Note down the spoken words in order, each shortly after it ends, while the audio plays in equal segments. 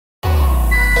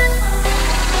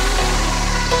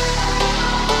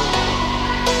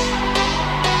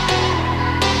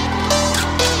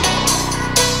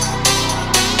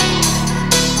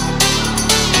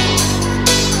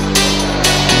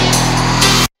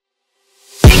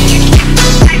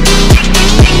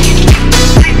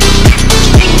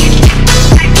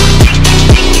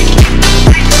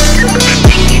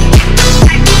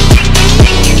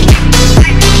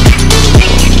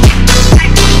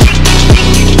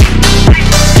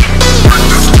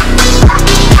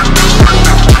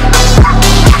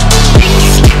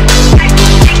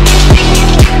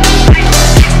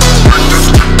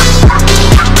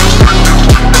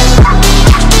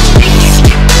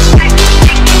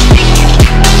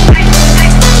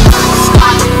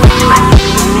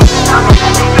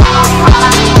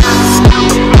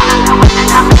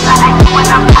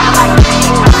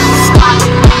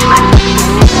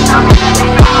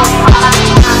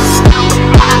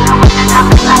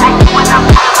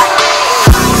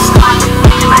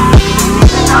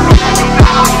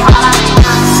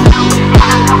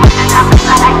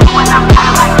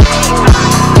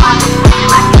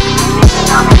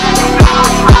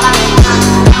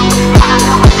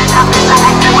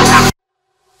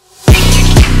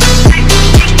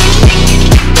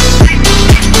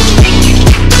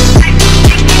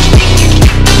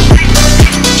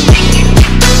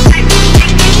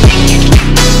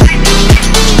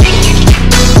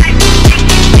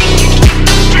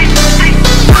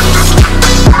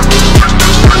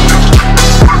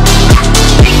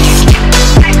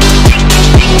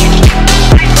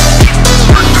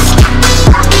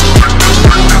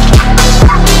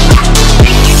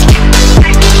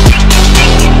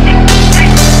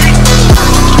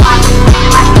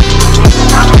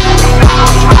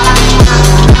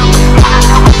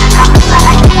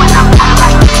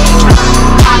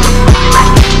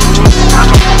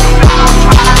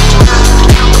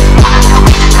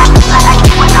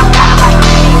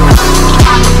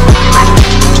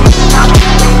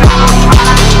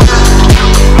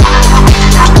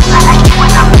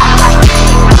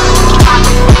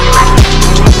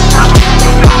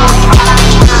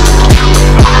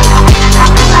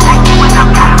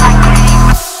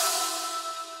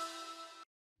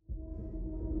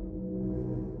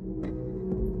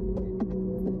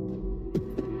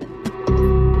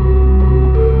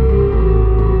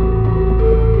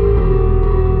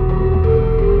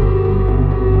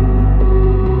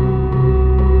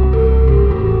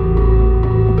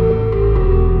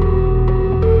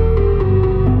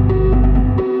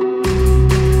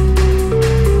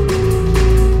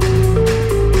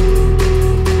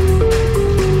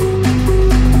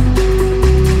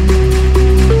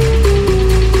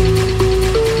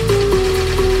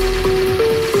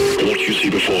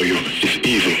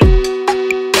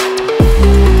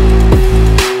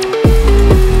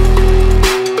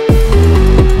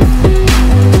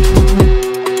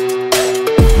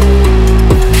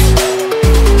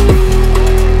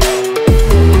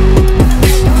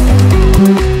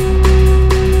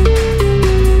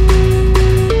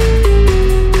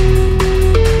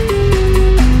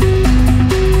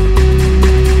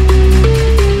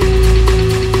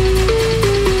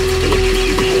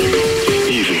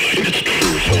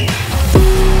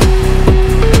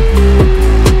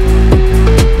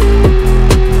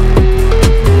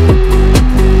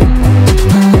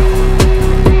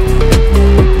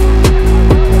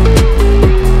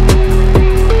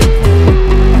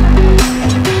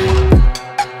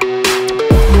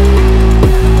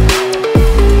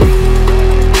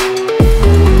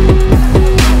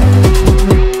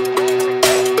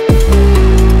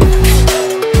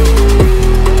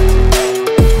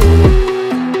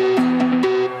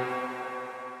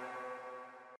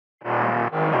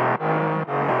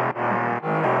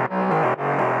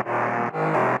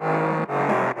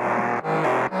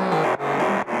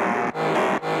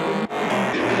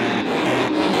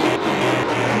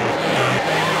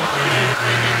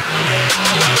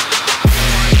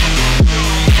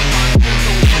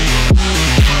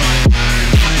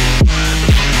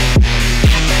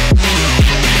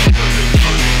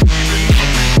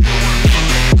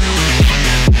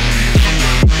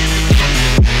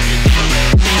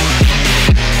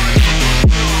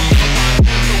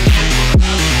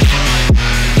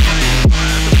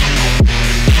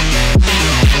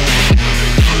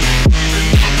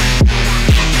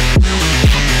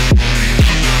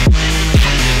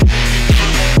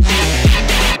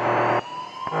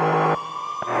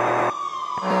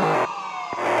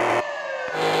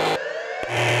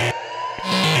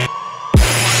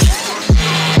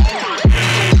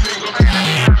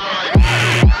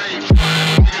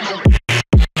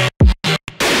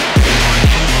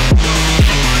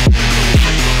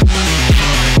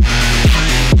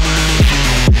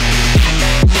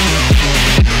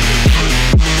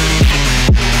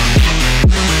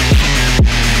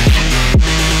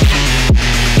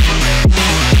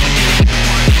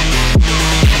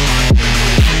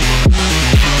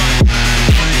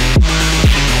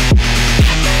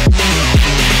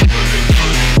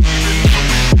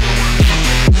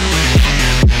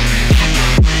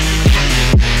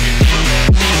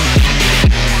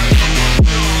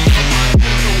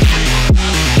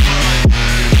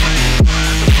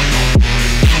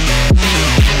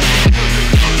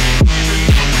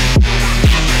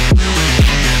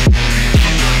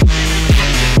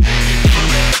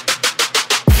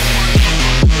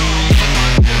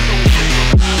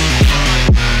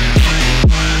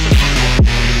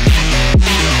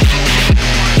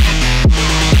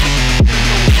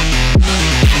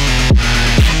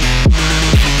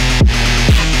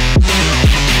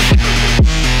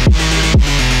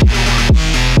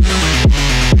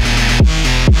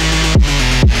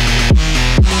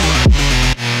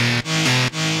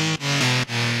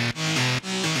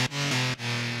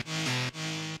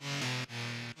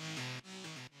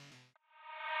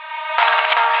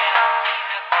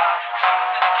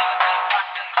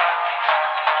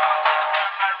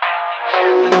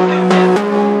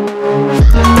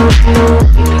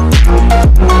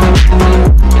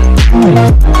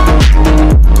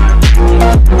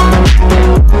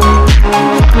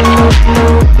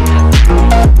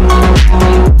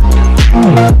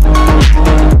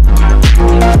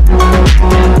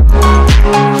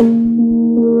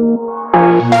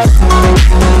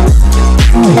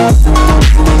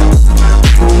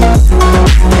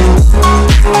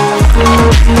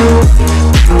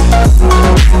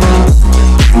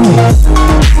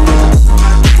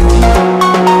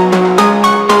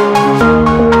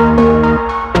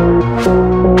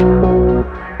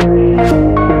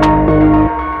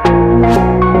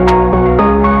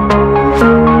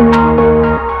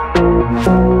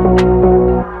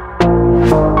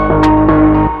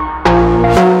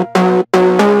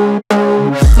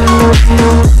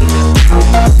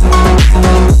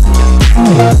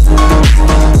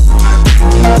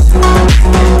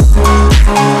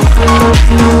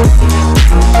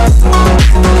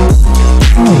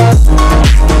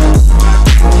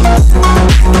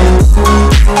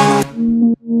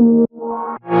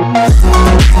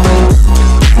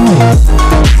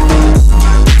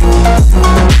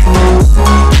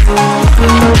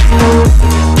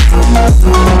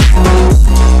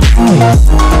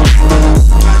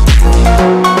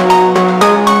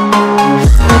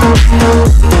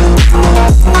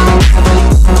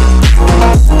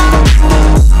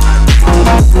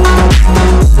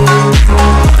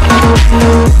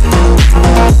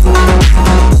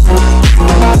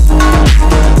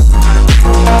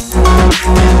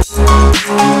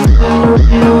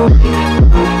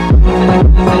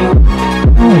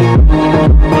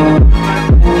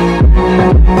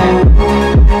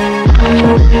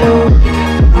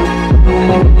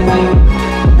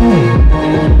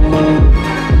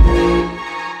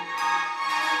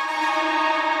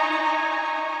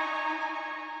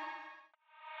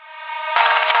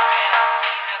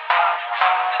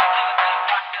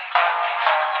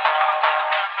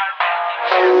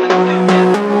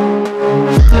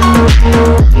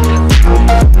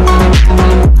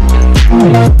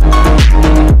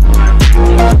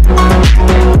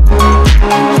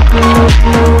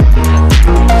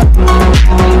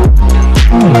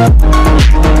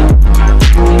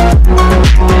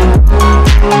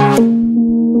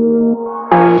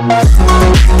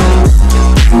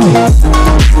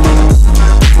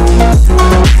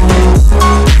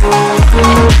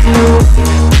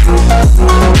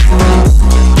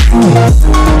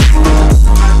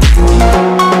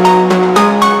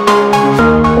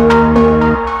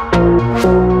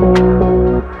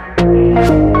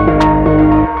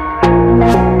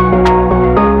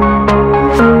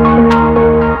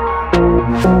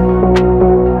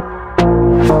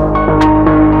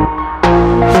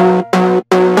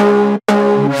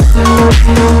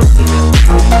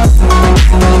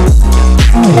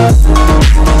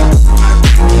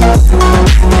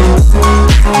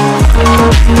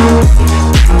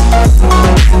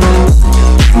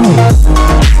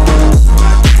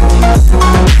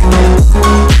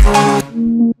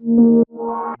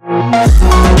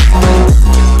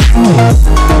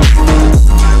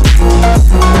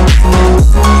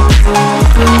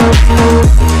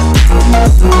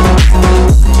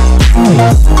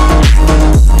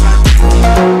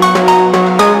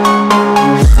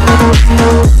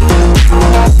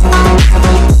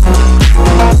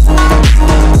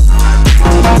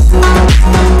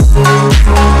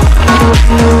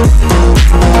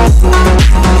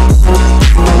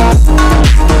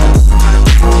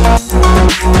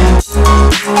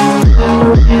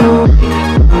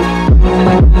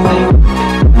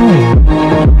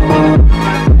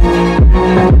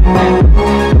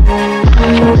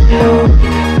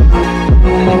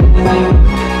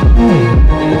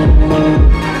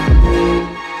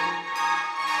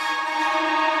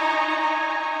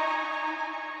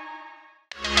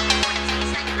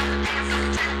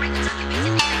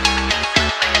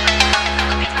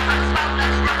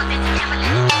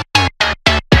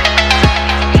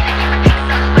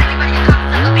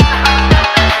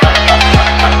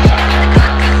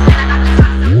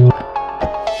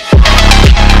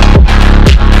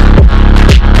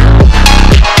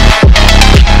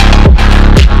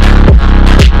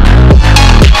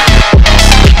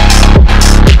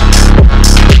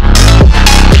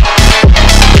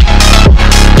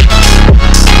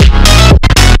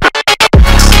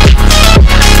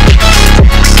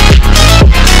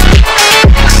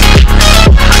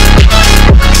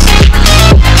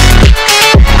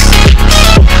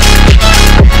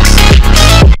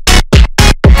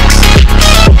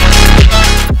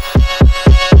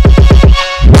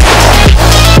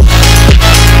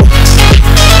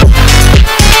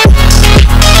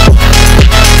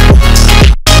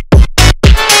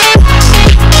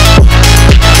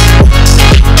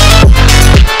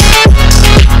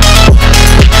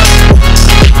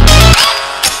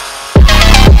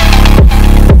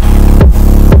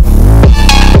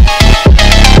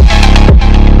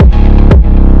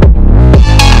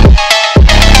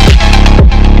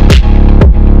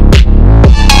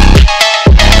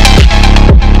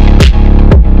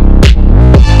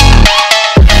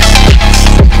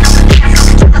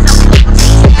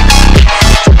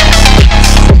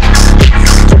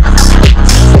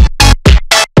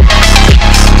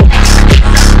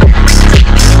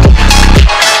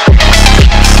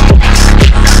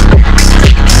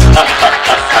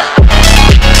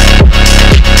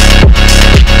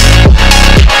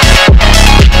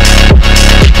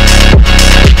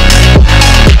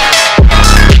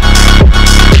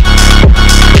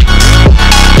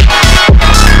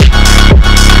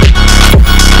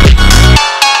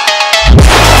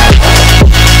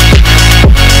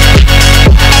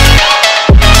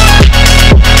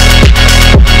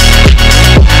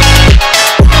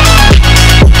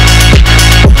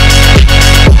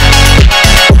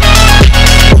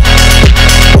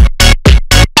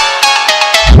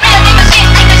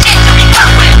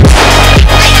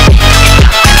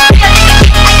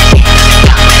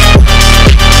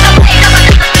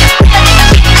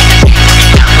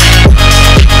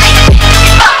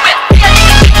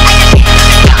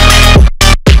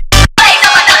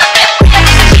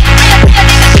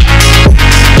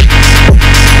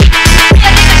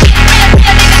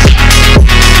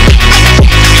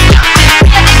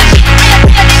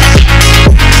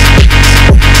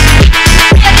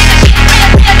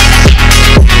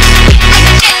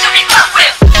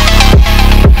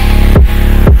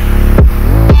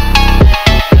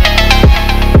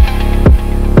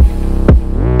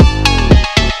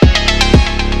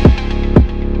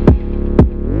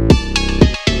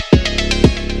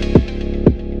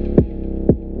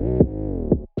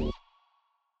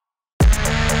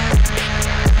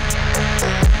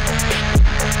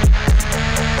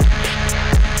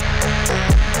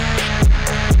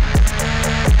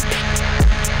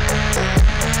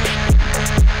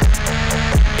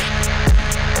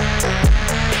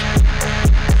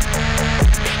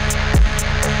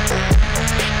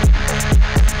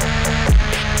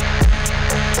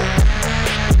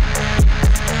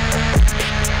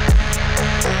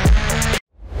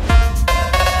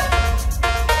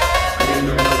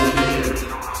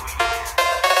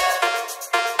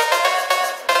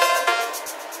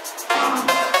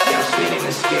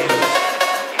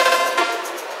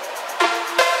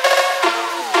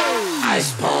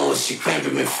house, she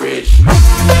cramping my fridge.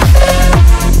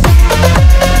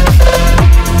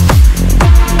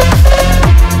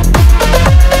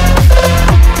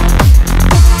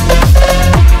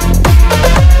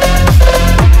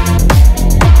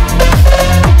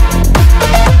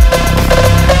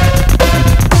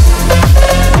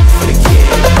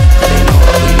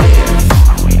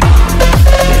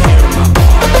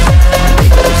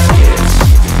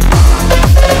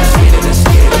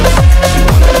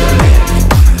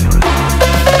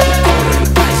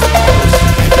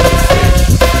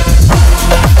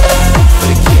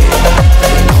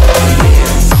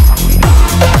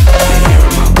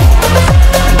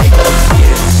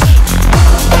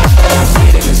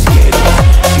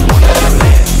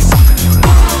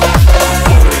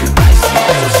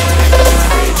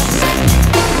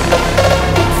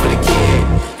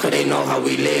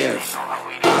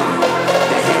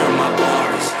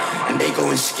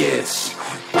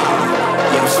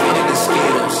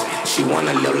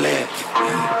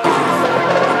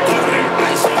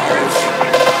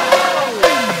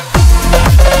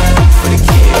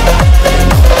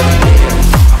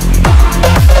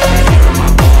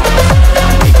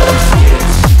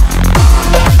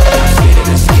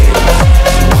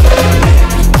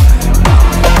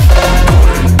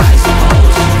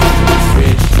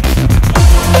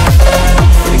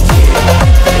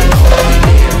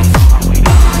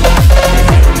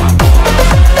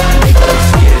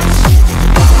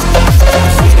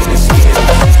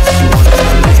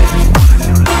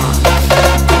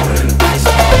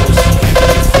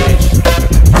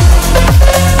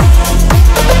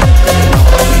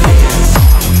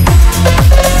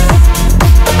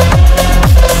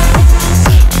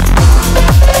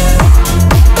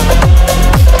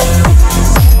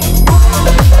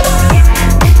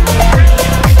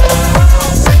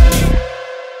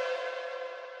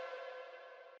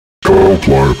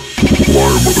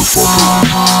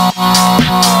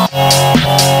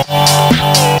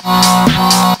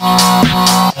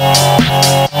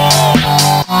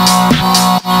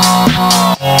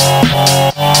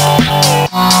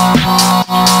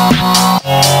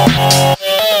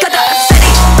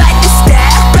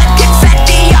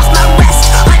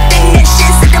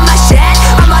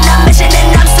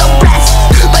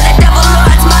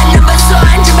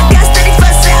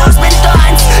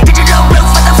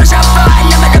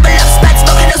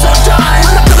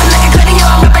 Coming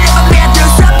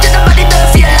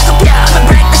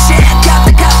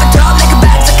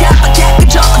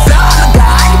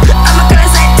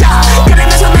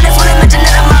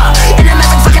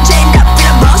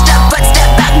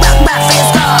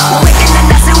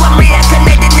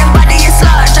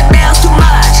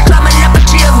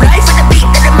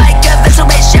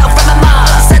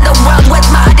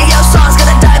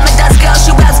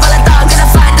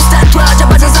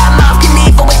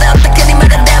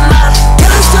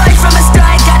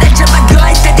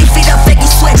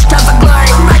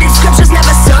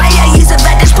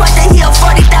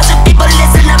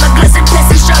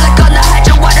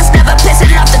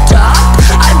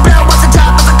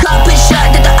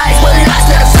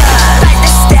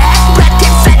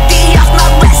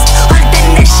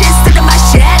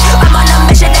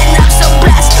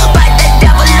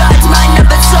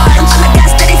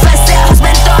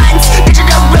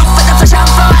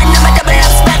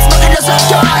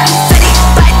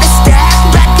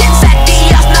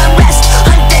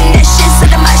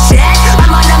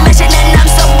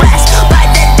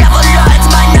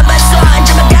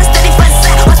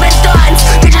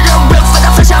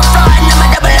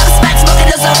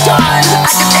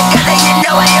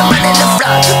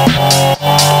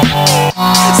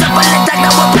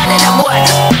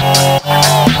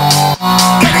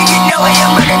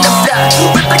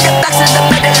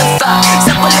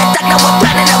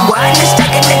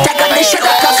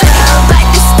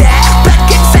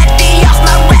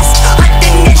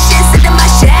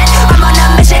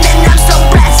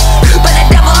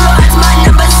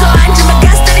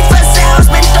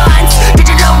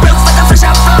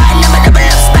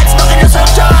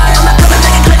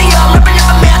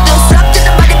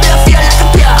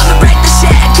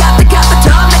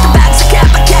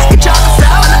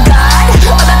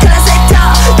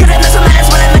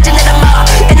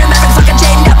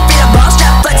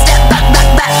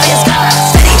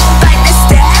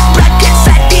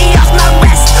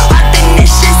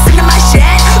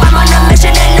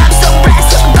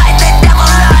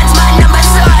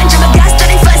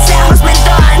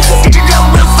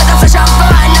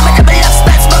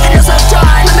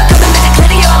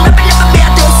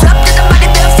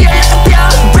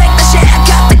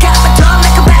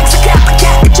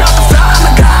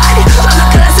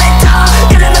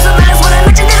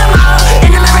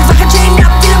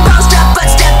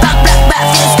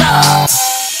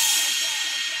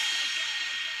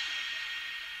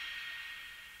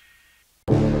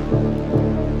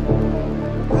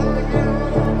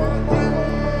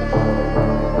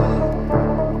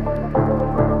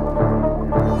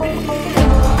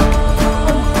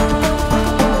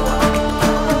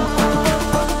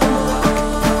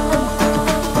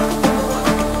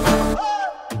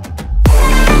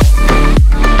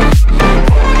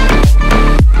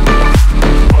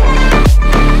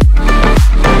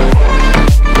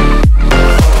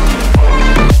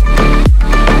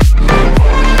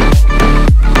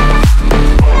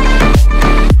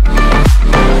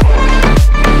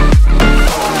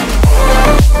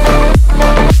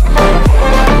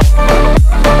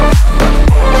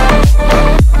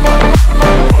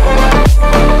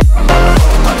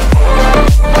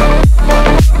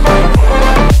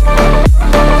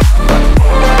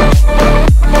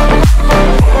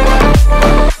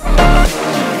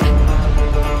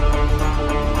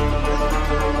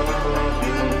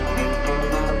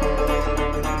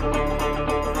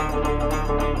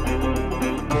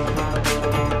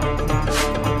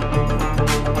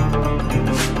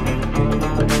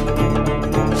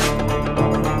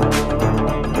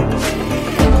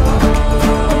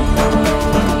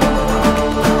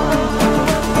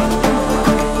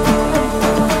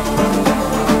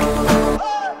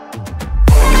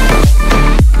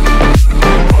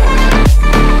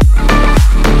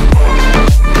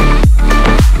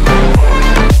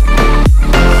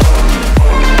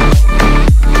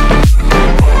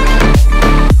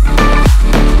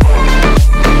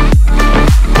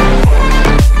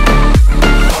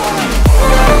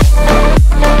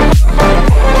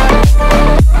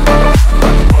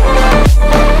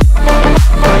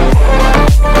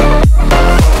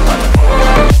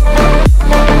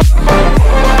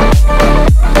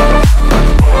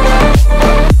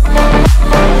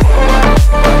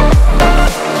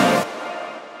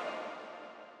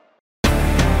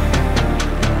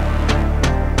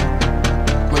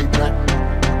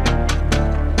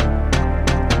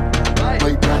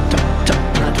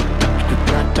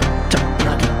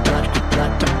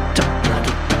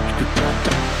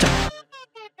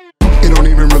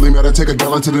a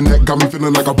gallon to the neck, got me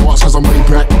feeling like a boss, cause I'm laid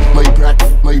back, laid back,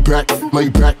 laid back,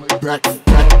 laid back, back,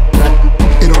 back,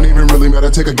 back. It don't even really matter,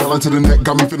 take a gallon to the neck,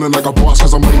 got me feeling like a boss,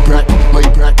 cause I'm laid back,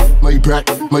 laid back, laid back,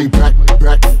 laid back,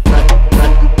 back, back,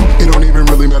 back. It don't even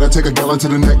really matter, take a gallon to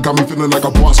the neck, got me feeling like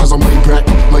a boss, cause I'm laid back,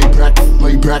 laid back,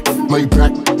 laid back, laid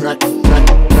back, back, back,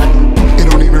 back.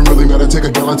 It don't even really matter, take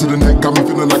a gallon to the neck, got me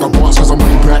feeling like a boss, cause I'm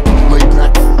laid back, laid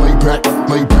back, laid back,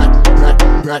 laid back,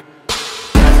 back, back.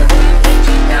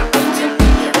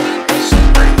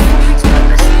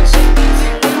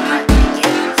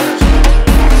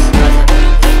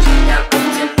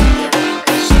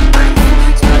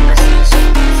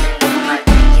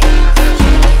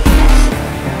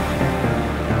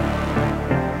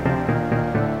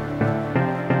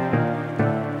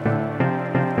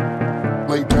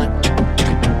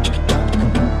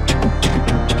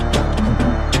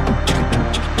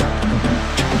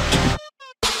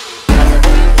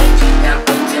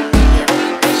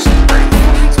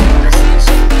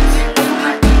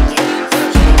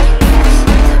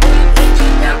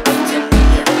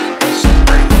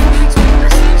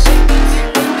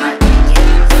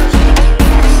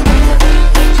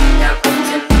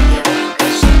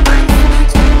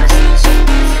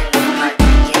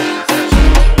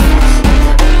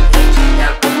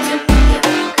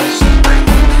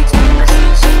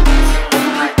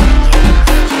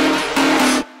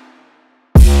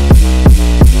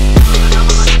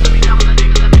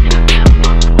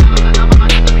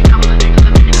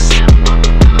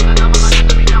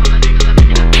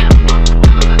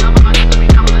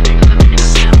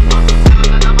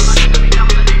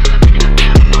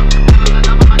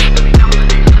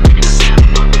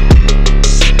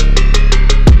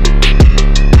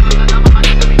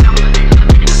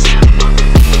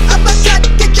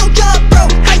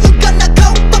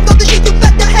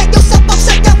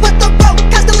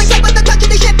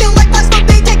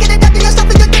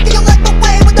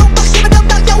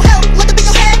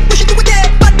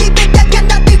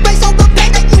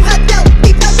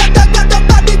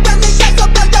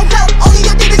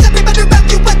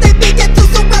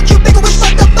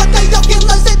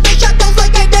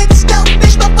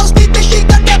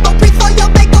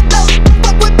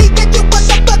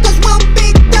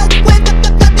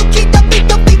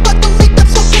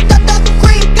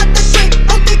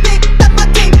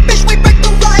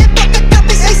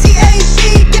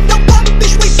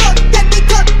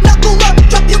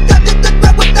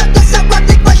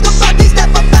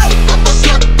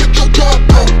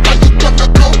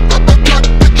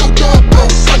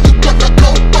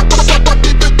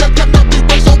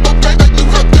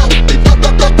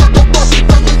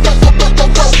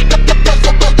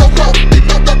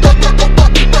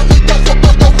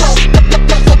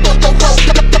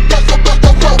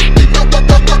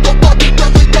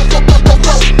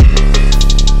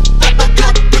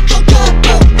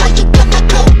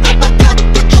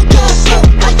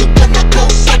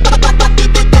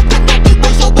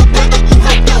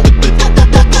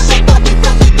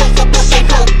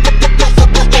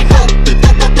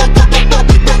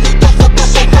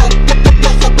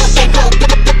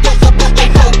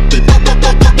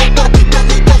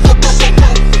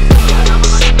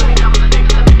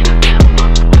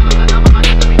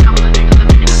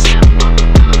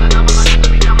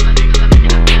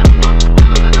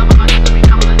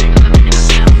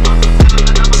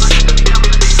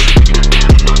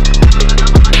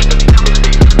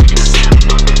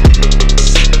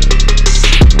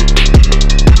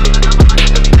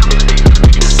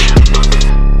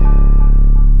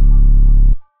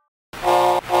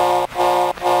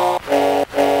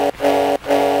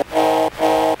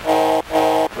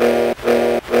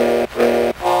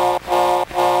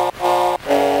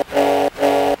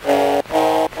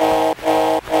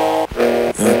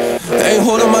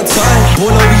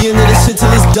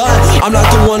 I'm not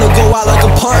the one to go out like a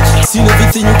punk. Seen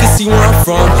everything, you can see where I'm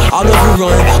from. I'll never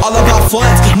run, all about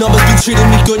funds. Numbers been treating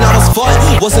me good, now it's fun.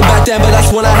 Wasn't back then, but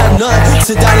that's when I had none.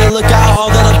 Sit down and look at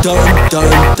all that I've done,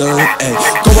 ayy.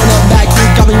 Going up back here,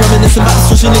 got me reminiscing about the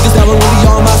social niggas that were really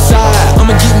on my side.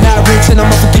 I'ma get mad rich and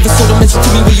I'ma forgive it, so don't mention to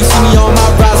me when you see me on my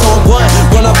rise on one.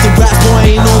 Run up the rats, boy,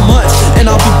 I ain't no much. And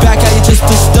I'll be back at you just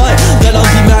to stunt. Let them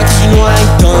be mad, cause you know I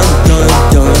ain't done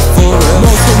for real.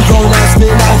 Know some grown ass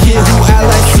men out here who act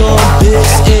like some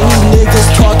bitch. And you niggas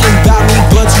talking about me,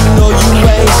 but you know you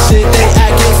ain't shit. They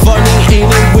acting funny, ain't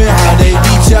it weird how they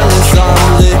be jealous I'm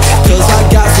lit? Cause I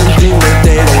got something that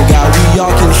they don't got, we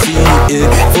all can see it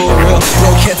for real. Bro,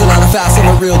 can't deny the fast,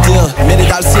 I'm a real deal. Made it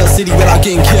out of CL City without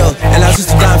getting killed. And that's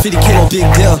just a dime 50K no big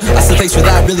deal. I said thanks for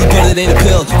that, really, but it ain't a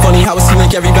pill. Funny how it seemed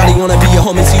like everybody wanna be your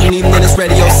homie till you need him, then it's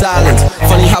radio silence.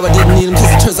 Funny how I didn't need him, cause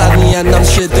it turns out in the end I'm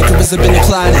shit, the careers have been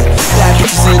declining. Bad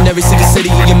bitches in every single city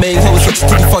you get made, hoes such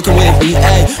to be fucking with me,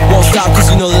 ayy. Won't stop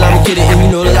cause you know that I'ma get it, and you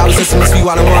know that I was listening, must be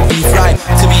why I want beef, right?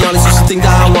 To be honest, you should think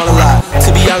that I don't wanna lie. To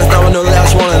be honest, now I know that I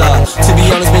just want it all. To be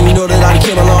honest, man, you know that I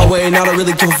came a long way, and I don't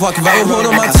really give a fuck if I ain't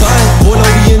holding my tongue. Boy, don't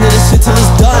be into this shit till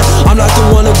it's done. I'm not the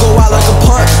one to go out like a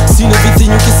punk. Seen everything,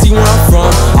 you can see where I'm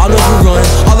from. I'll never run,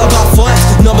 all about fun.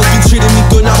 Numbers been treating me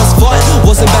good, now it's fun.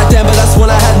 Wasn't back then, but that's when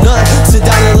I had none. Sit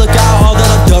down and look out all that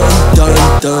I've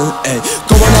done, ayy.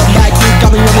 Going up back, you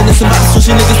got me reminiscing about the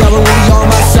sushi niggas that were really on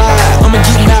my side. I'ma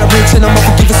get mad rich and I'ma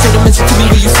forgive a certain mention to me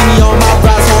when you see me on my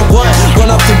rise on one. Run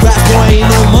up the rap, boy, I ain't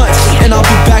no much. And I'll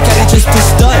be back at it just to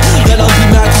stunt. Then I'll be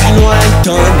mad cause you know I ain't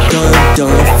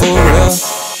done for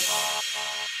real.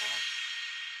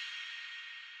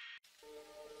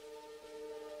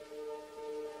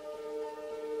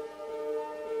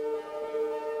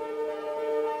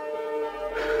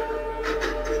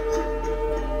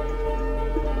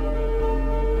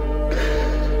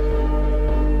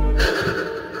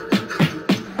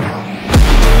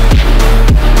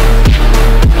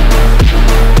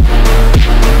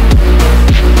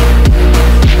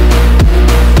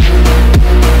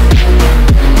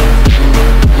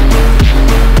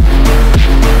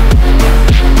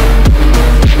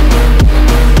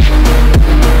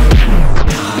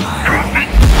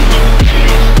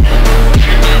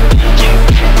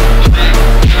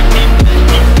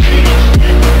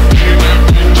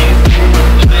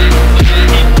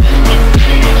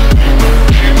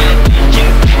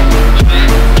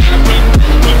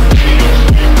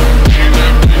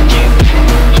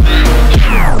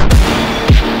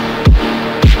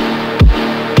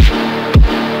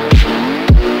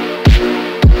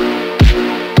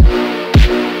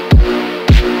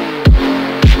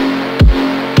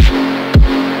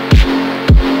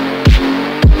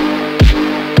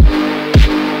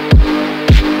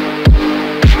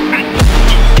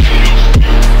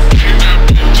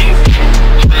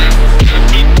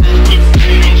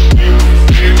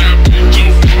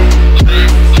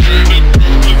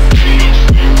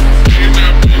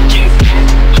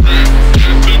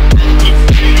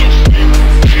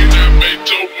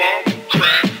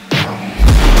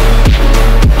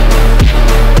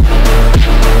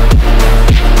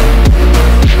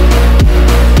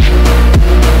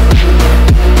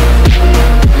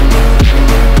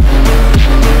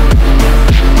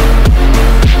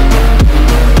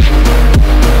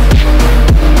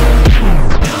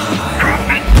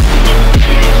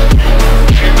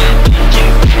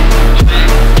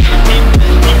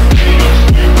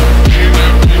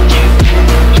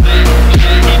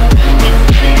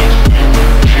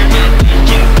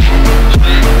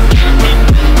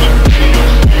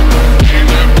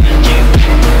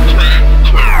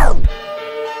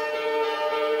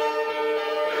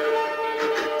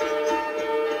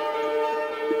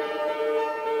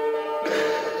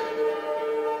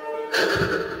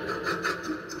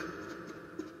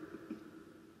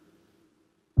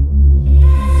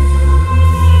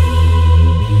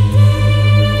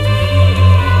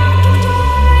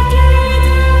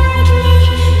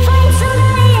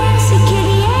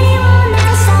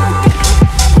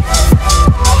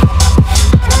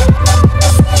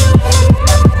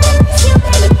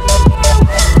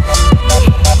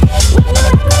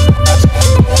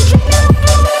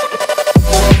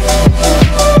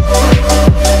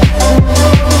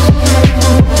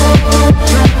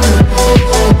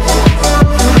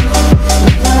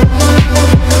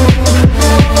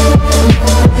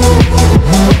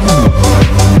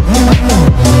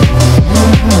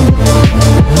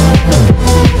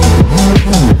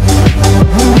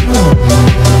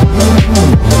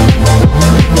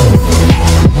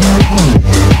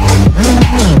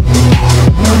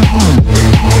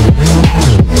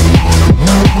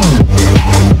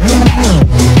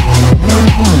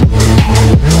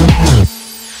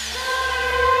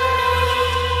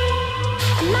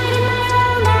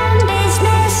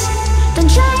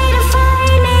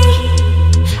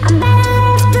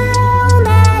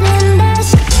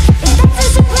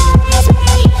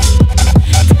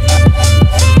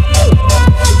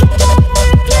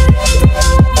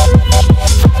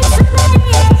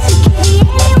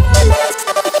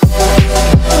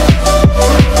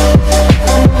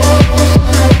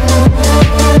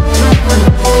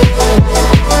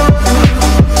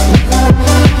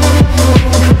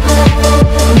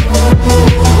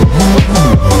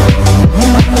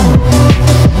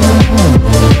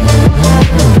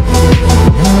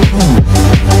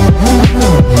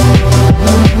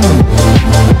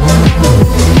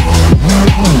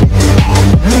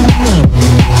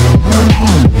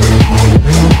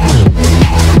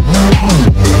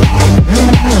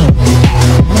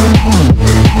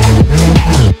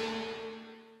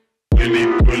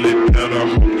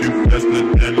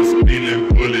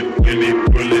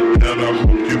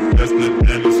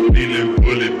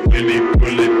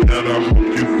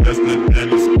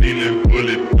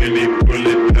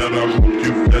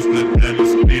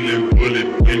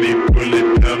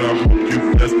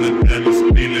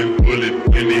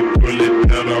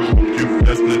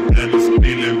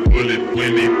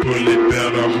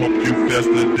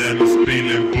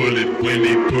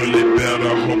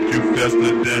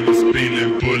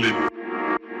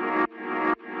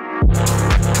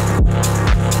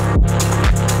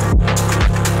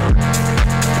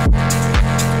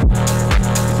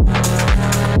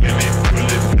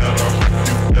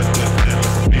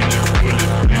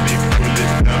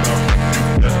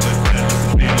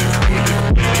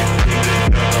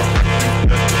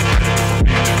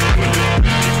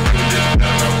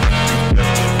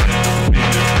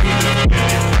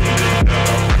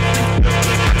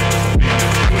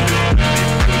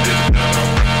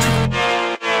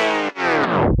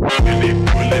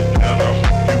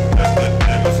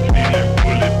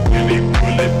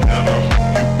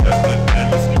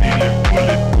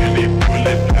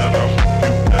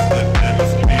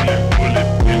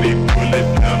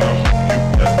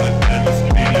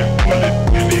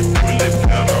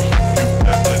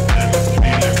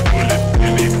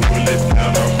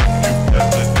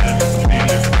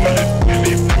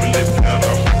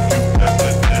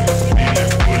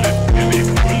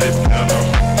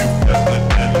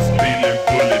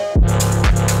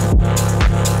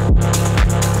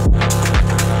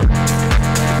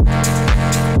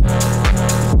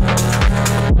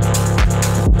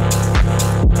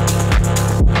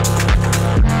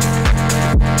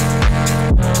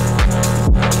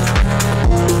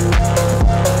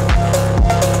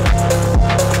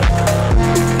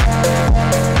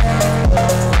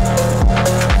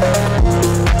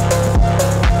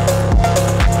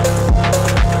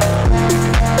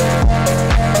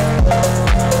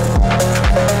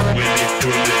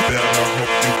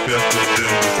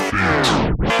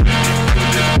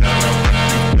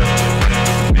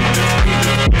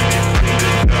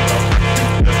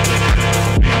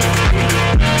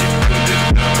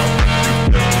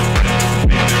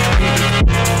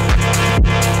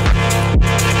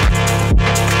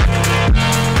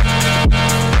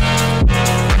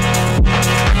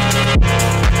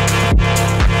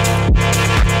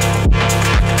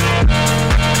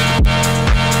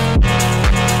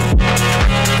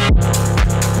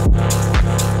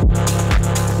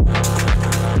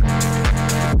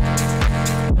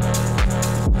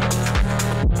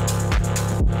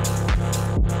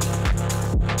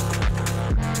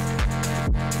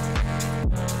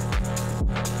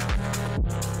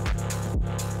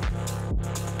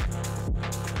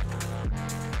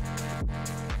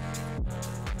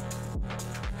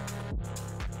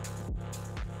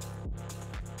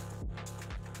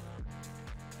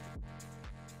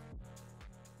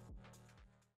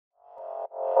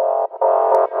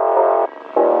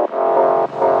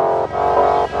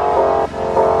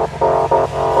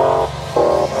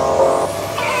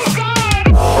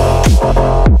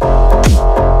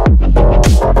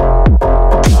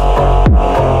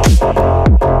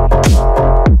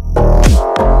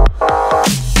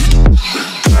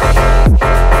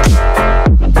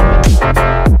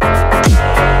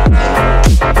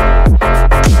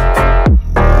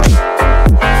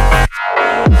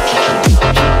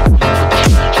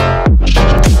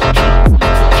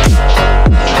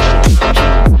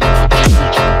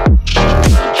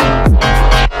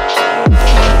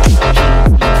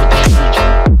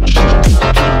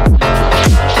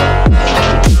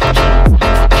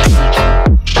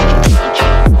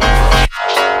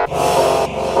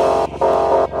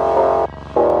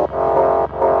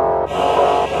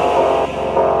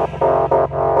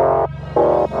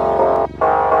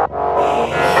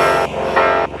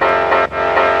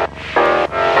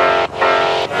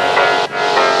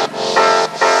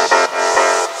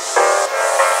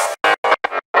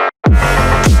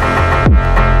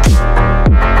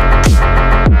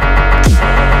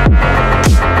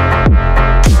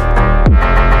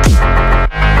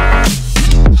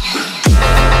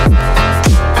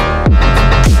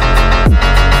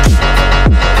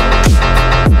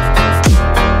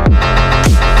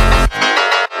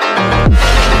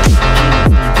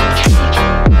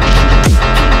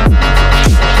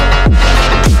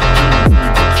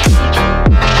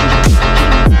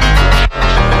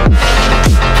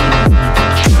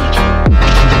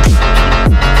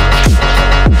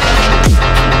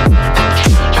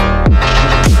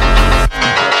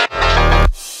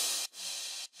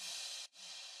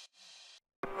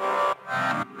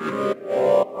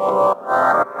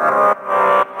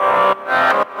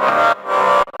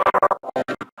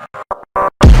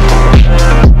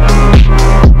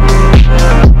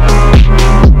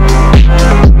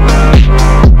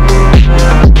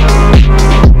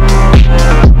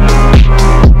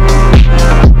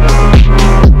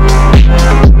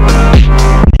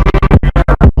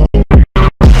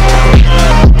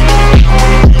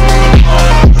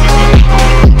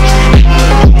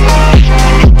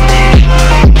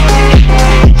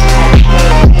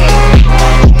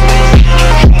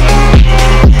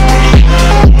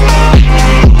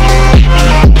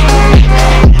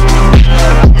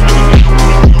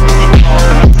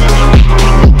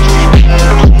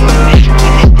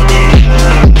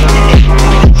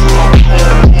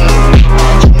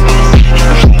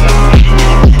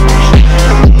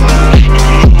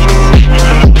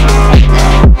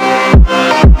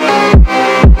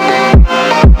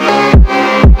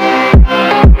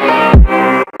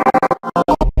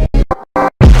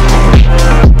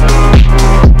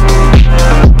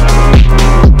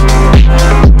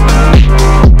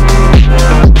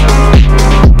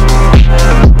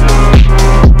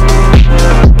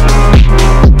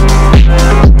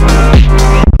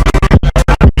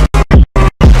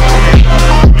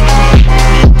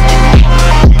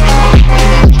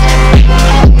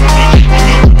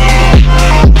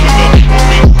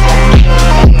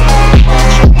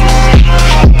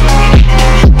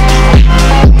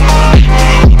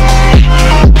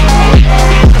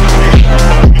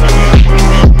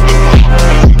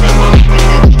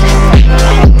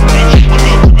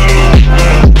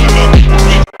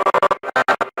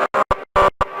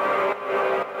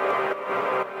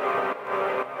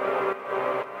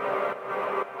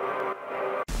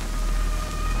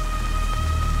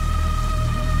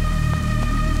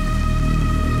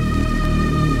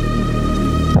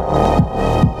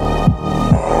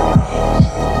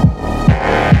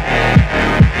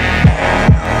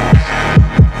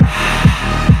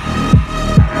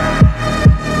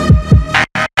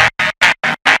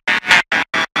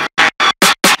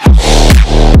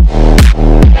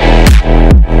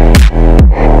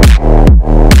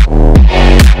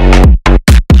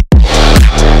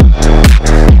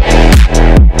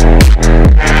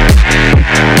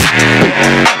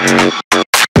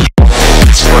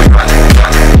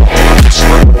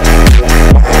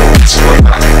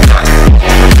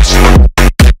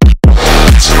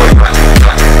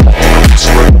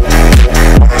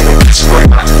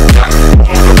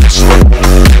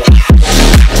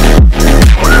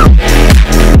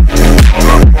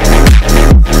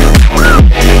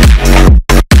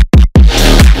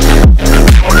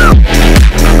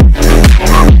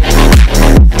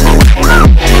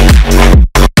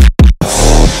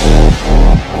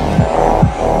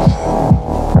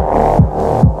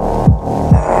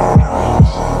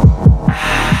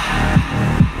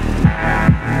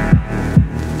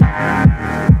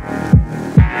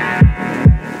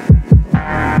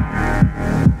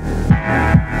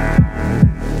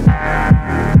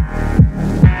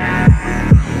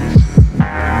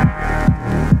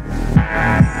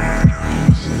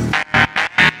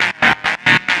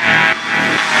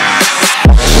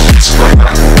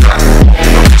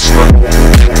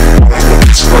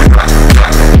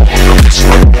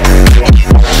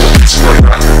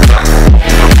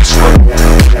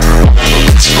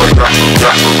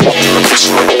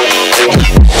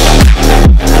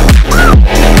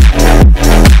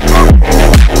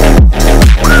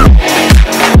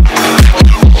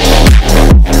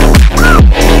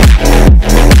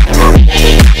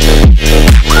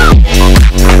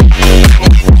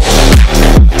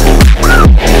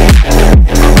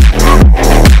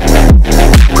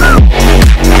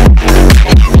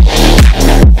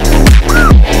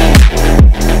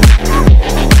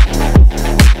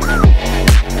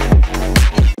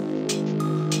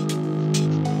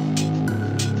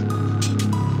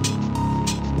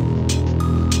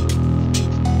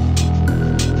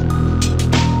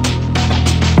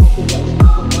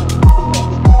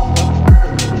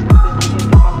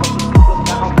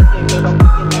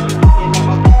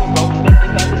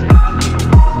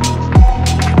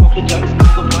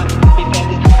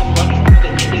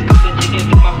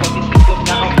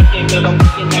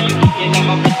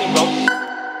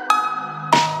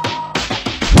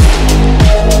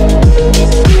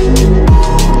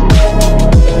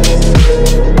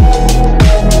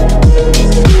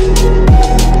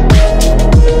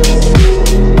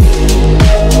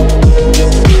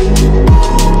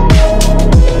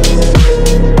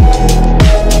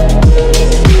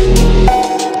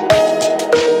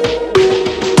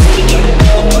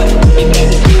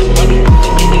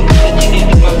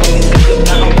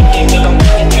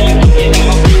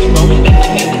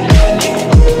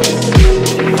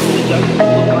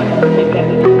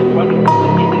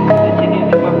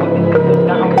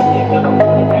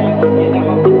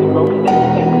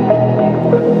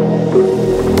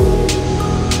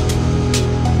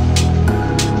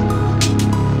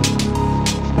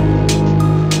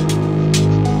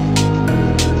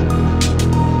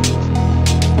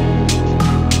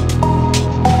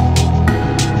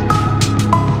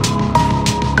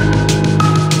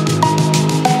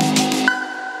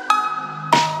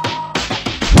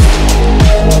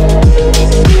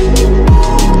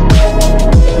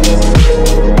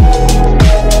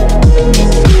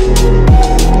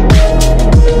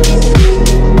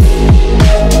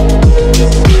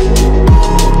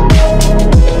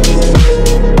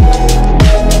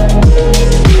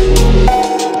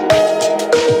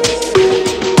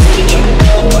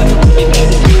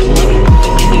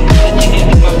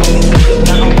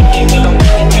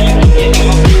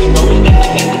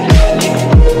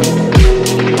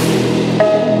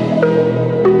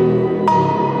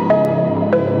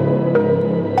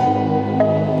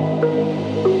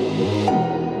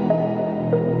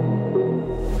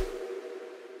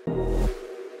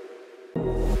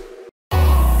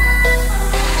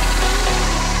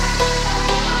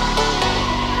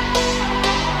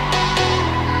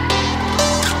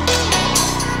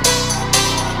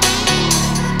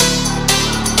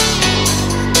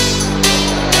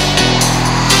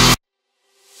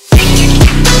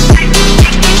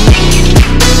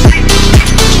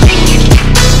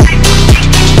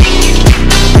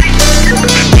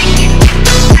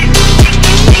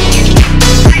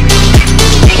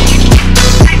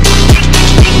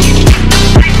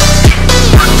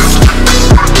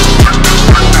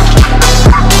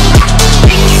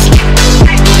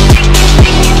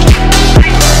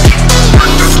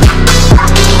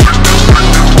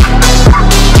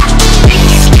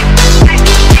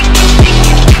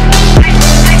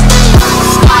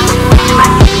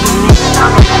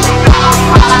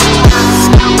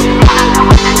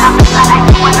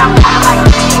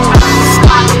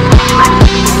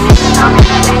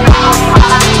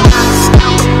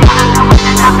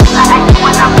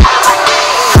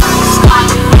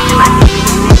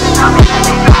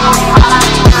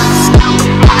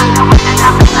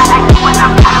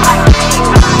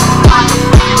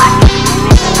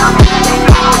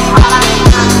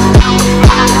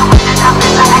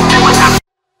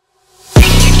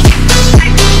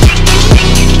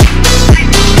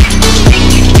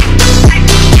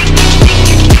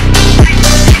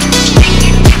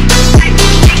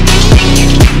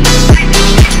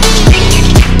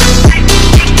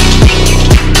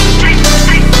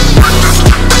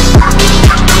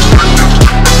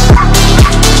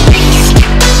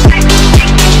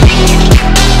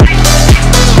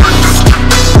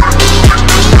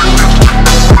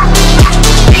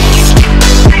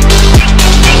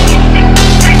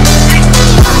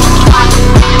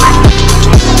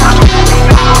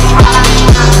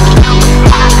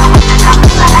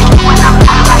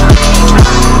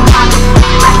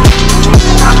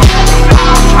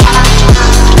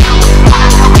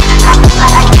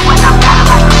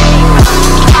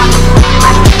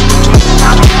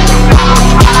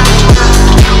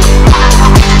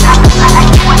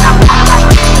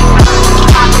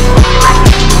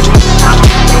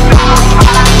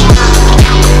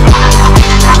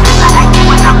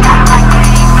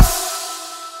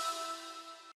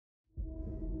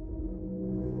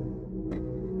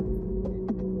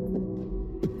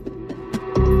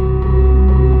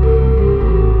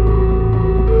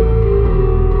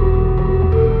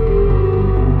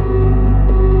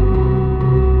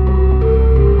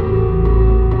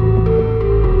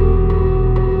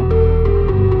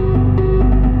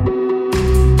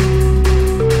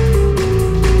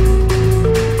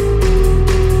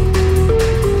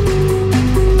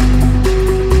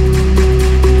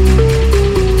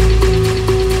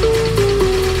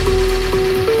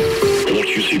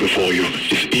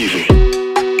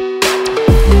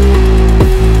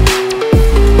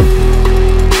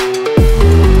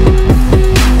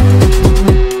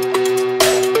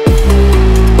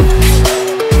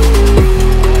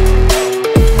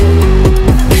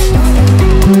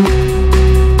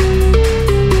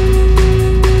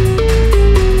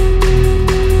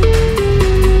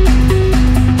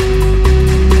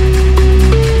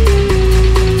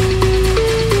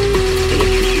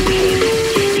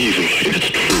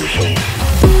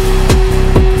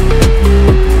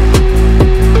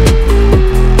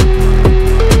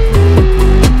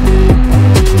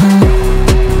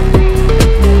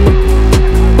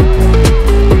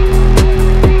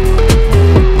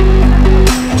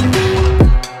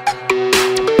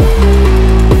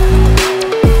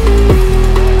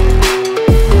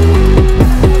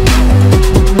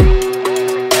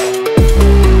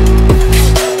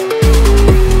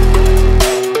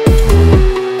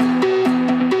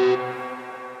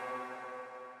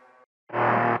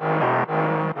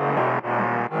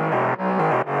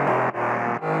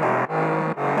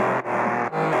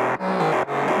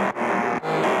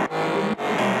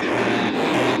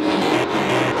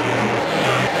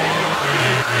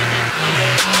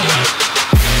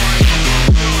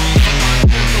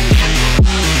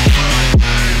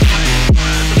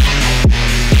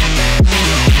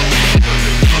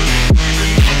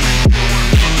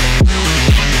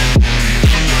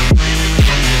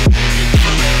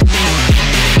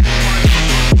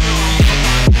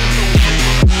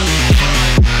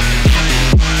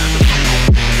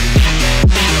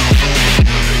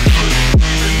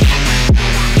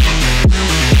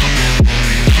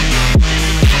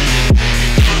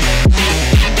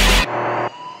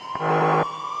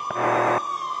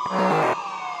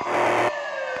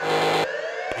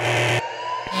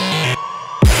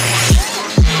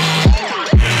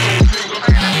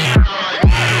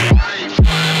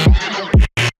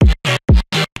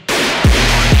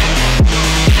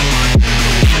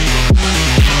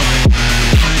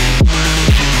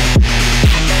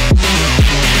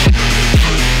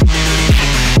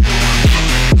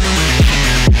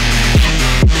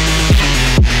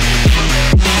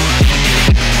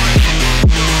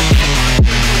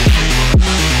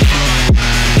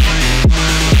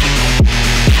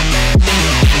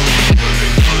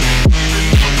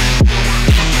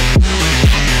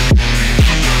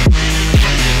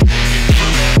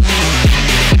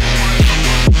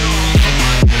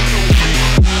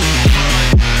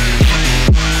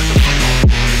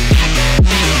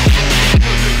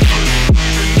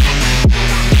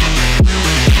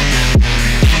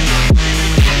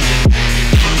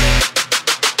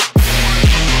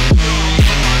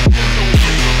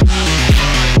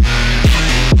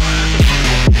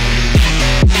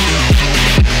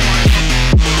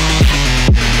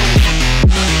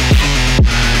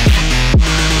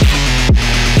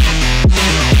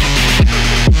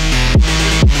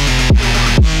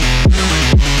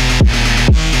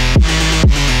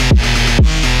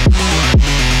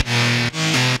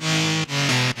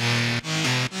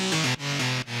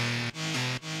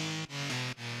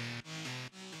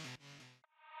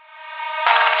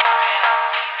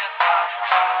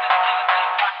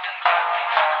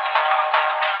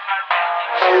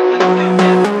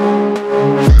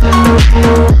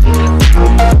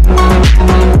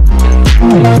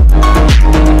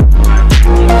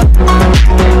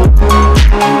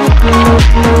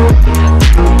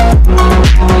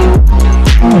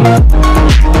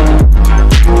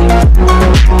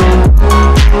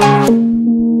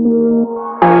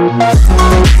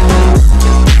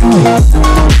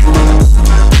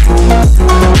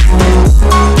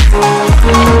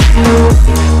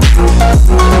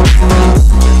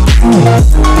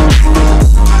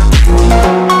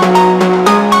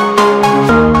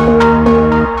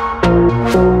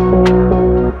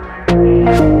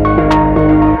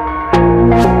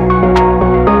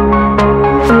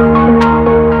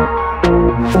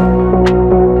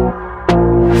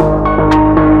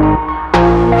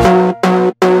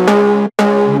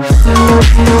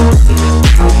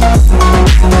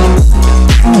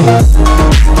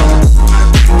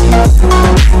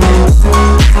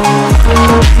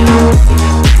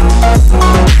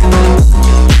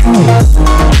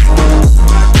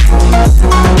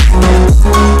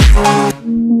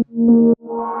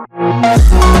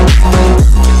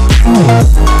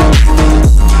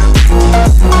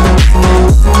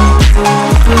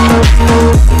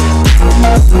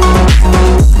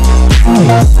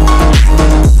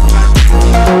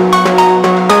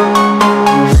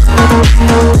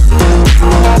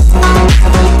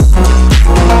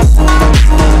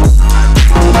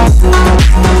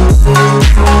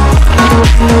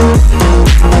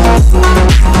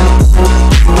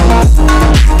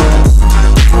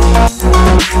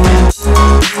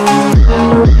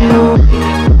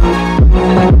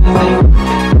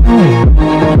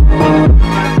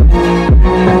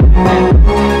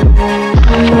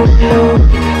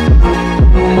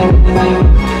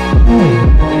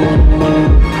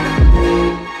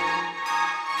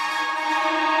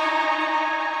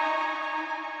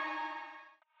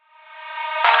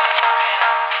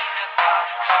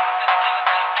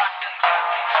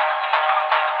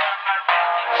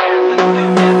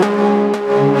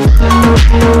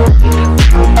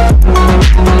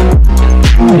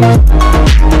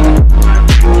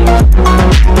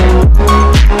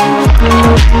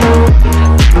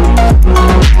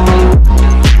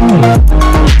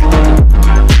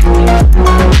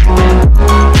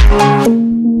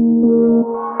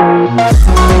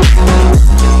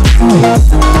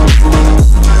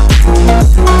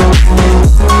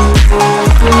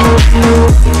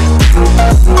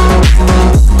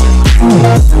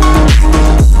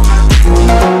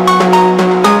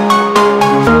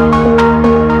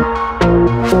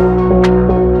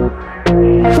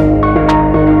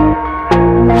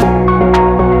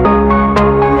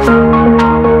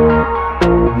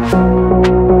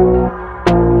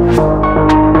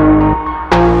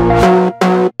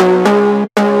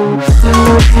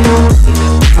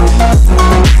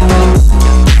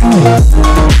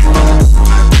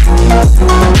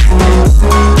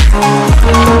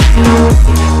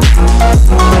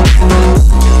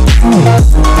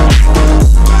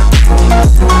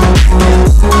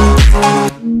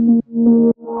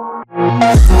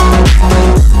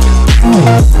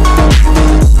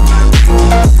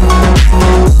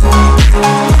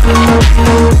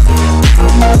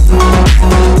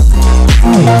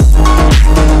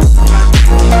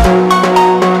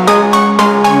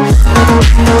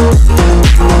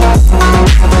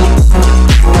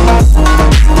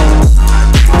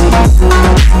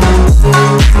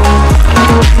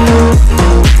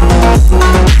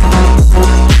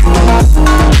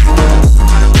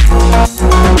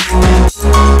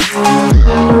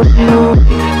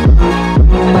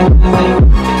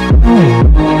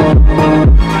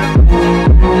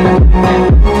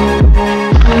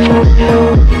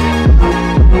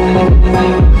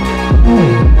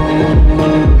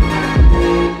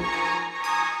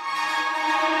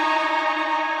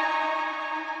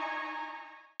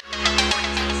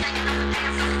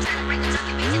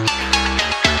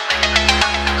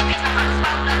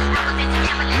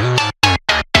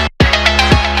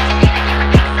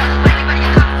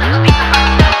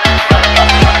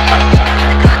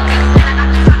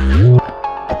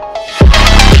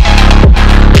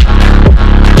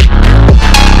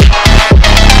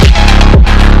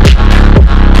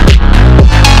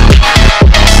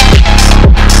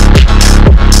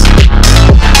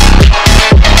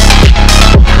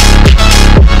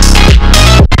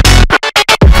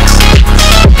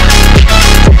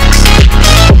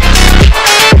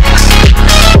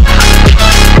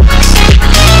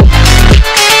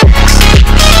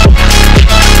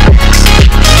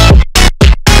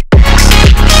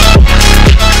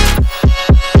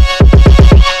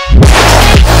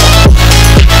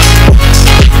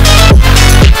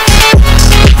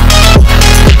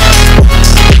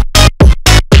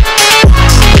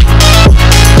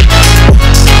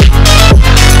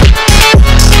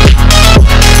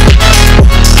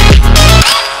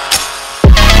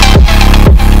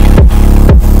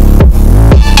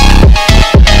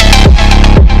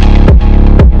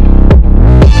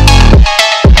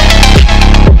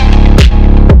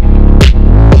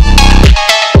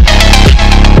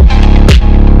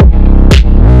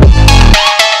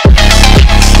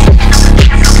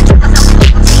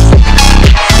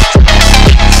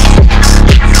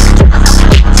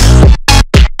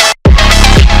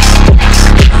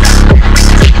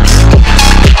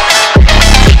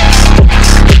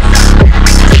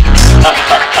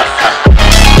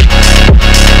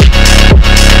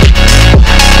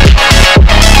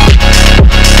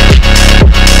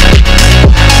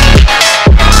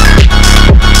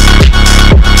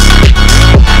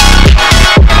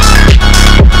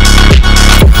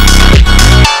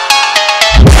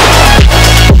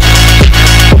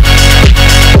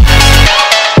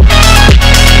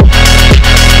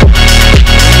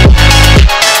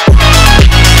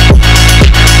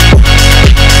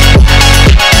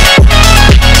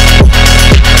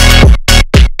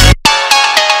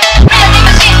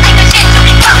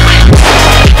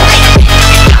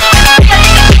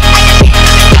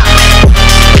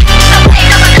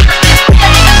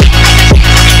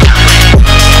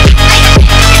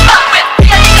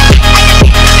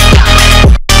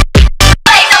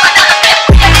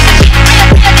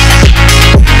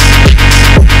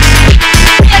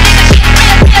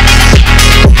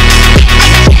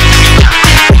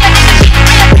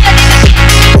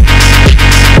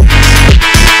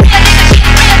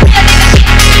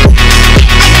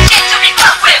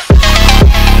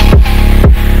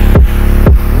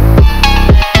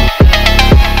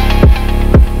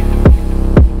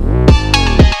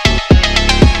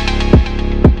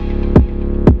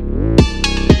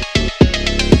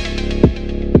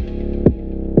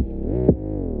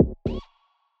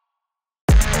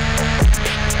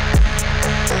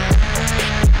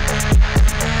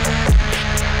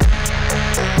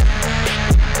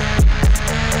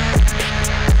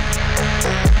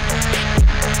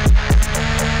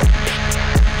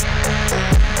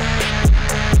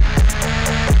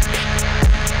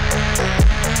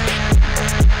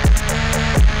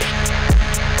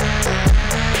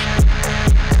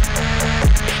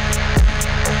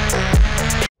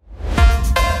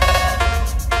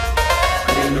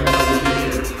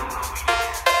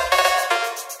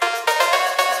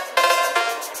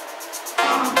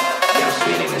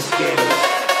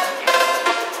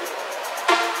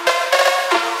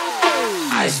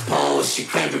 Ice pose, she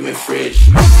cramping my fridge.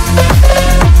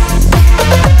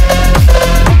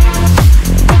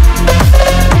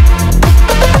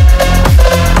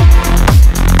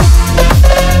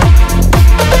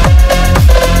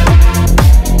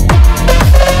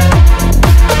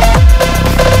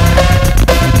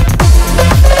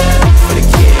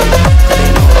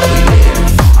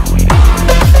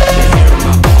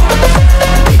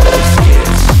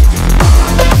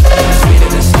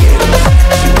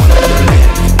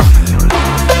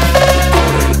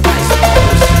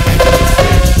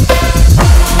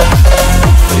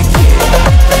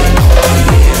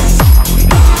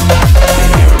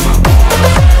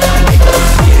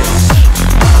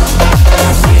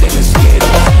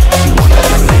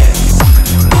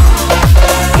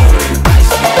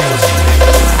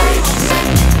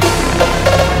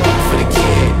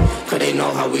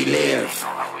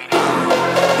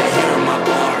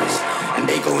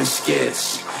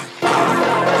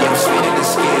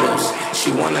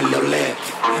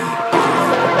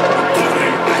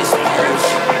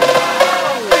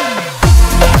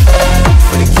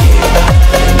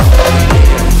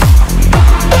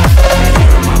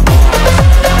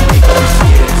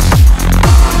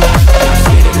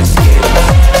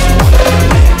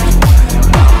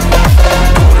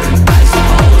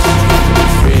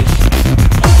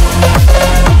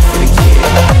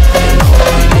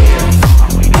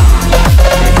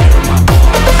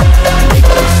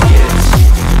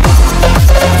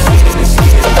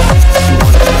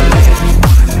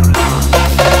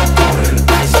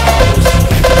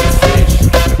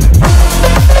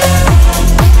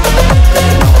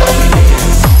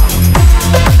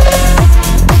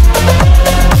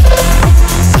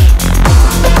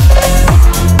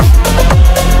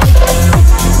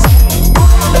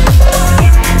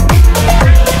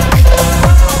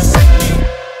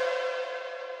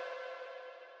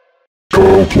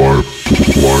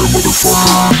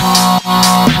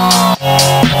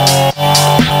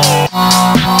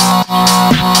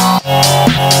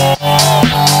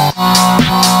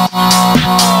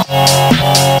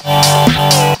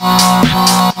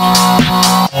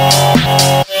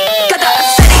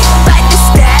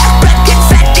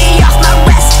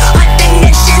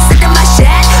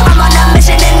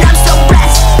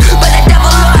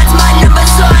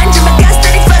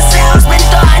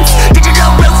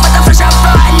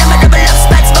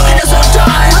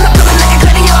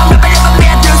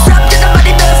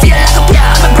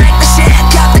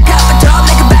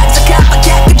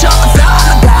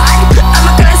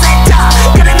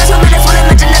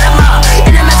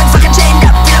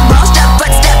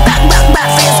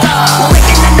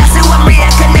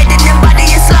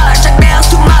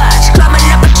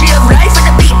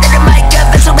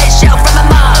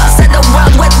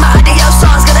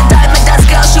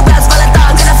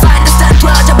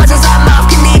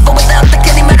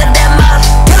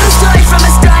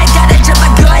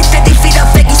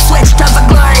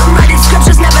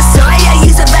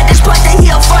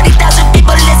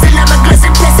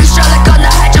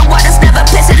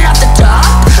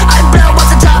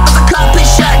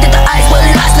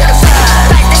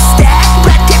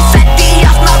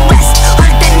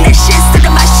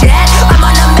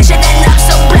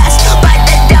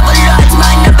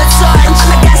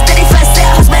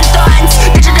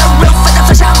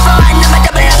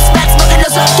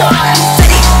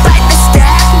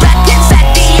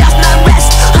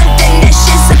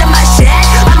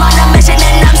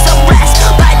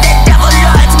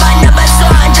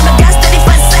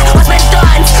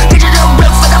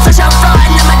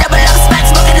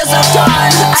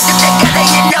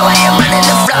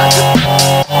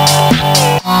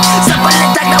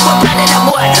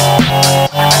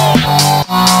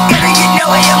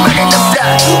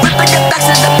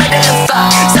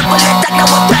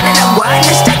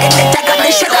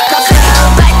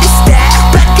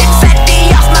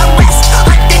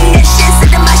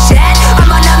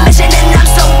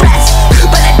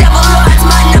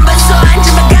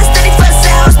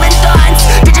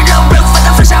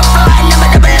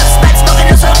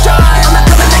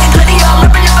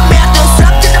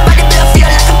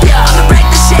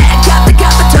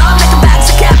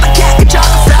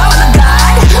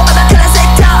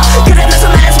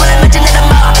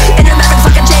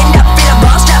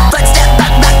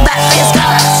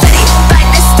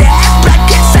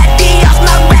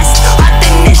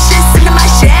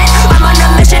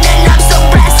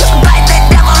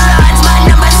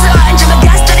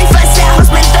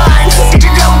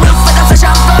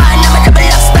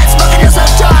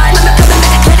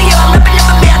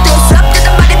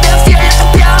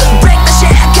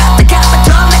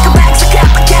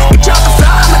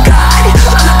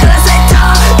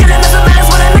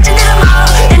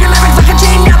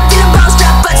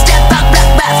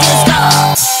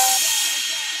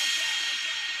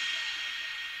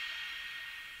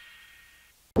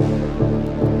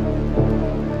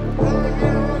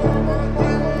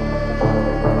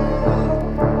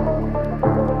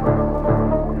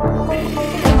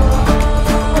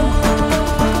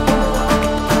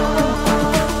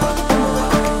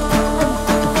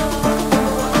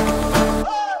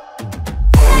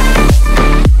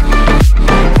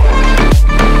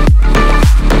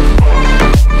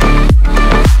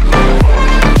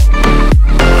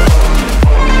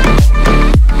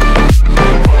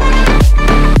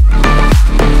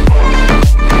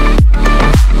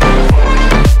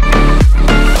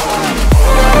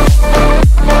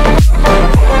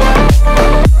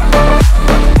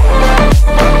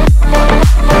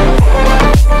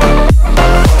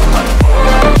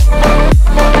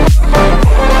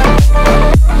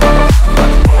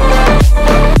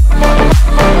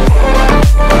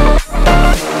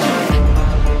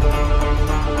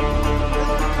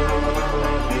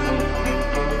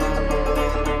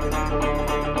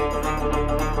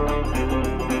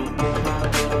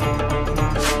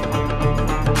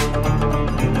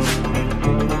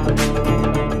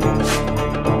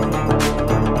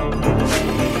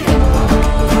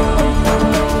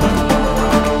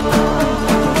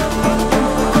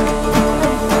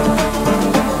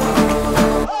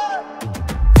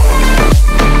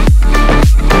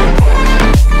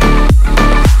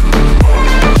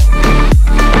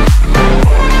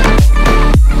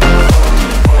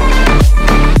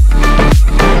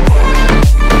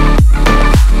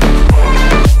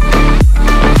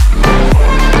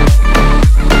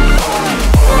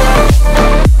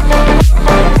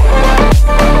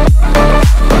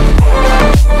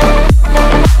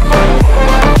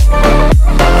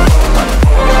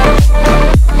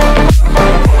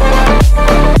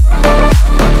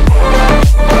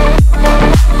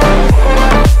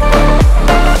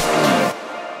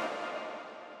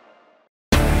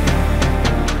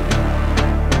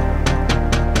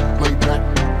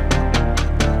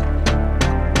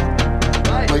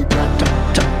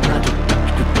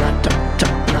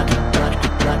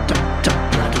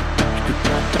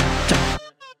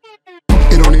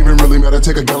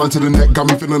 take a gallon to the neck. Got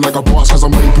me feeling like a boss cause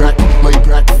I'm laid back, laid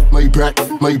back, laid back,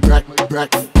 laid back,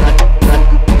 back, back,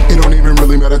 back. It don't even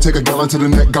really matter, take a gallon to the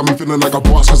neck. Got me feeling like a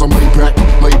boss cause I'm laid back,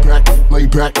 laid back,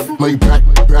 laid back, laid back,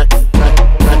 back, back,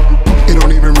 back. It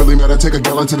don't even really matter, take a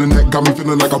gallon to the neck. Got me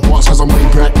feeling like a boss cause I'm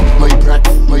laid back, laid back,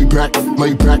 laid back,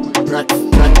 laid back, back,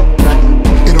 back, back.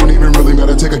 It don't even really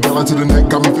matter, take a gallon to the neck.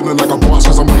 Got me feeling like a boss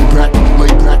cause I'm laid back,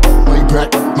 laid back, laid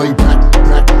back, laid back,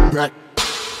 back, back.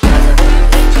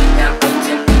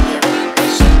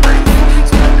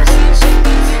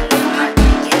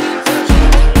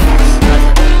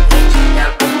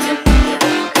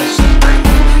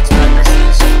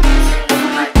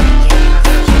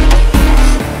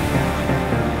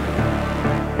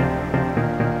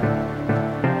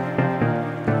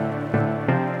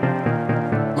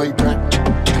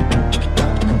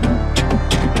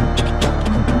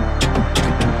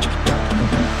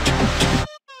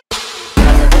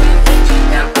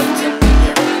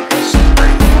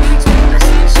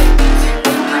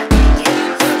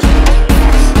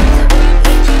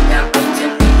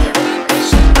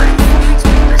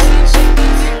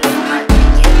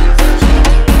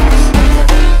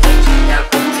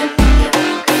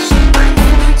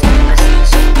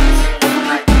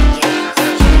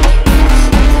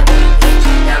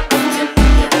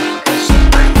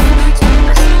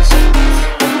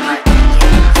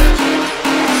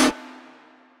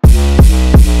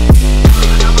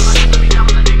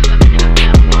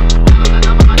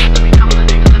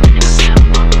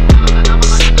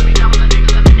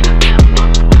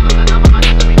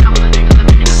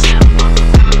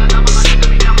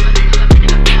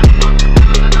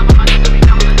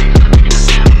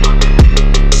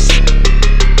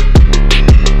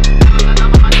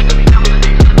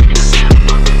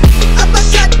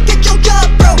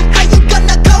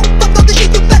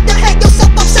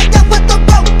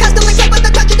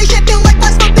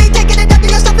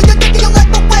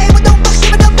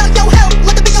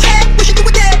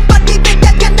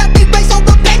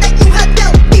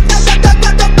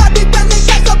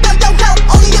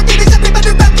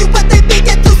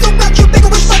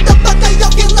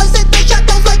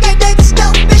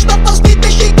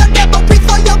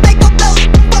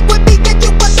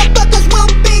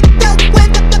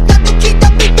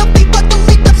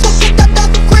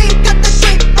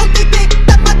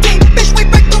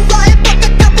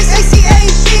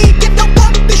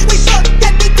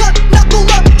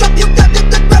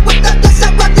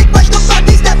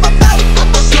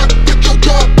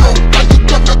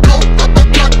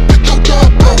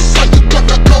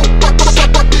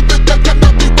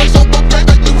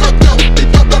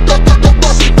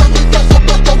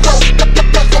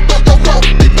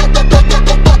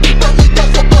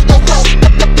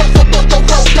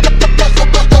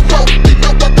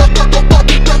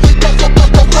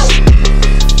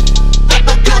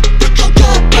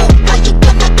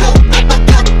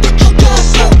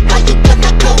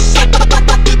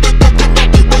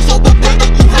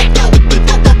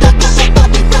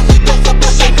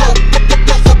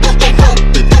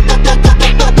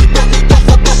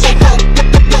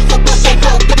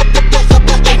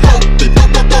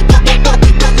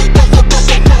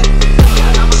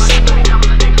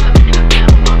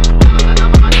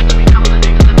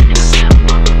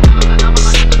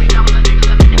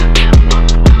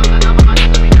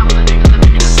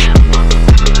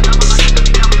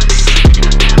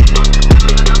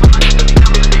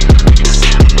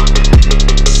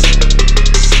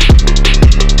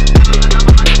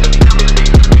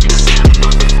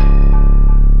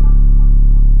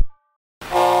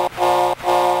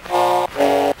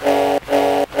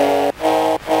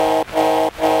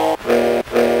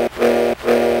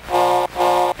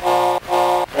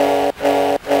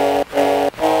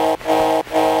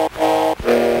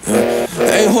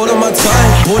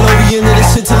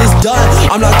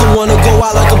 I'm not the one to go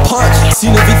out like a punch.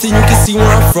 Seen everything, you can see where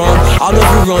I'm from. I'll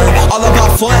never run, all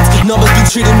about funds. Numbers be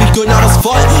treating me good, now it's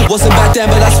fun. Wasn't back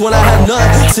then, but that's when I had none.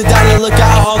 Sit down and look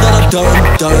at all that I've done,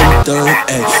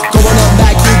 ayy. Going up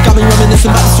back here, got me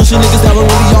reminiscing about the social niggas that were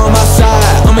really on my side.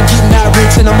 I'ma get mad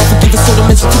rich and I'ma forgive it, so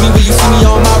don't mention to me when you see me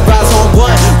on my rise on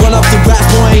one. Run up the rats,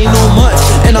 boy, ain't no much.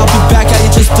 And I'll be back at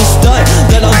you just to stunt.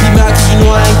 Let them be mad cause you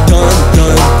know I ain't done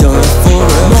for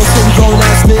real. Know some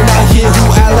grown-ass men out here who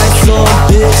act like some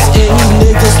bitch. And you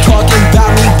niggas talking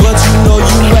about me, but you know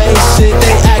you ain't shit.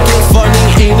 They acting funny,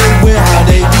 ain't it weird how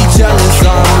they be jealous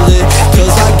I'm lit?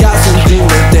 Cause I got something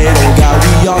that they don't got,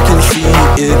 we all can see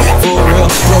it for real.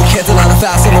 Bro, can't deny the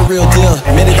facts, I'm a real deal.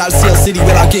 Made it out of Steel City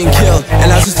without getting killed.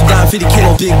 And I just a dime 50K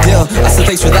no big deal. I said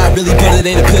thanks for that, really, but it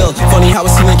ain't a pill. Funny how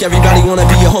it seemed like everybody wanna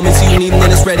be your homie till you need him, then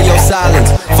it's radio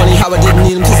silence. Funny how I didn't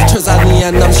need him, cause it turns out in the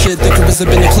end I'm shit, the careers have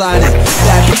been declining.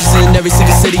 Bad bitches in every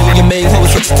single city, and your main hoe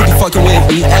is such a to be fucking with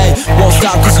me, ayy. Won't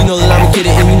stop cause you know that I'ma get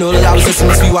it, and you know that I was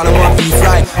listening, must be why I don't want beef,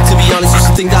 right? To be honest, you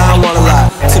should think that I don't wanna lie.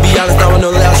 To be honest, now I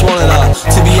know that I just want it all.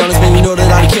 To be honest, man, you know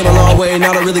that I came a long way, and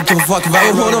I don't really give a fuck if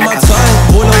I ain't hold on my time.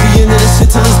 Boy, don't be into this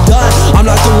shit till it's done. I'm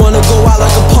not the one to go out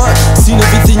like a punk. Seen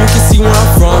everything, you can see where I'm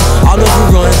from. I'll never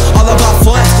run, all about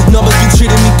fun. Numbers been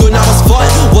treating me good, now it's fun.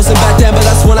 Wasn't back then, but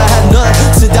that's when I had none.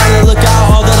 Sit down and look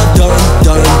out all that I've done,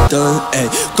 ayy.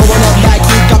 Going up back,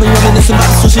 you got me reminiscing about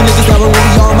the social niggas that were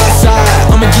really on my side.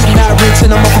 I'ma get mad rich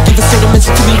and I'ma forgive a certain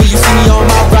mention to me when you see me on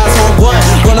my rise on one.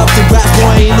 Run up the rap,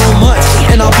 boy, I ain't no much.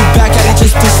 And I'll be back at it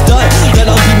just to stunt. Then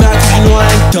I'll be mad cause you know I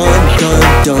ain't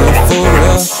done for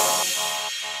real.